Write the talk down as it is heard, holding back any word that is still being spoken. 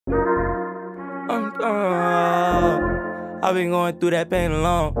I've been going through that pain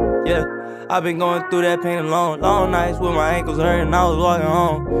alone, yeah. I've been going through that pain alone. Long nights with my ankles hurting, I was walking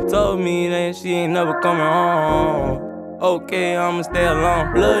home. Told me that she ain't never coming home. Okay, I'ma stay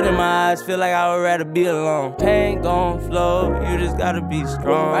alone. Blood in my eyes, feel like I would rather be alone. Pain gon' flow, you just gotta be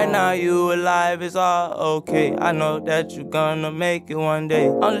strong. Right now you alive, it's all okay. I know that you gonna make it one day.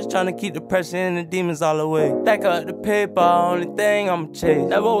 I'm just tryna keep the pressure and the demons all away. Stack up the paper, only thing I'ma chase.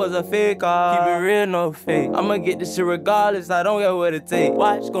 Never was a fake, keep it real, no fake. I'ma get this shit regardless, I don't care what it take.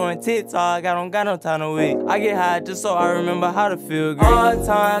 Watch going TikTok, I don't got no time to wait. I get high just so I remember how to feel great. Hard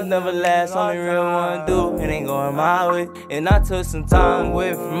times never last, only real one do. It ain't going my way. And I took some time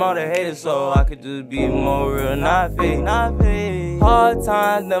away from all the haters so I could just be more real, not fake, not fake. Hard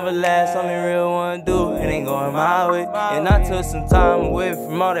times never last, only real one do. It ain't going my way. And I took some time away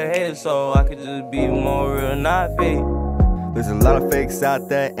from all the haters so I could just be more real, not fake. There's a lot of fakes out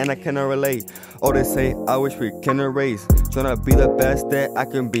there and I cannot relate. Oh, they say I wish we can erase. Tryna be the best that I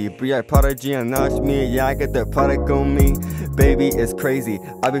can be. Be a prodigy and now it's me. Yeah, I get the product on me. Baby, it's crazy.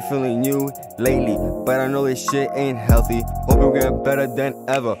 I be feeling you lately, but I know this shit ain't healthy. Hope we get better than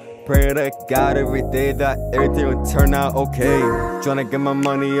ever. Pray to God every day that everything will turn out okay. Tryna get my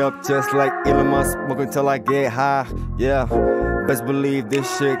money up just like Elon Musk. Smoke until I get high. Yeah, best believe this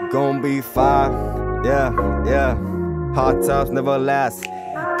shit gon' be fire. Yeah, yeah. Hard times never last.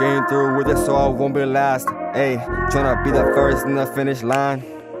 Getting through with it so I won't be last. Ayy, tryna be the first in the finish line.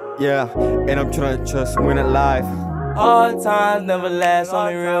 Yeah, and I'm tryna just win it live. Hard times never last,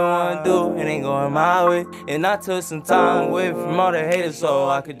 only real one do. It ain't going my way. And I took some time away from all the haters so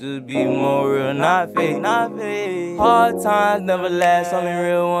I could just be more real, not fake, not fake. Hard times never last, only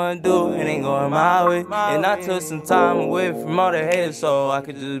real one do. It ain't going my way. And I took some time away from all the haters so I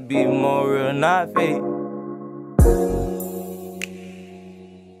could just be more real, not fake.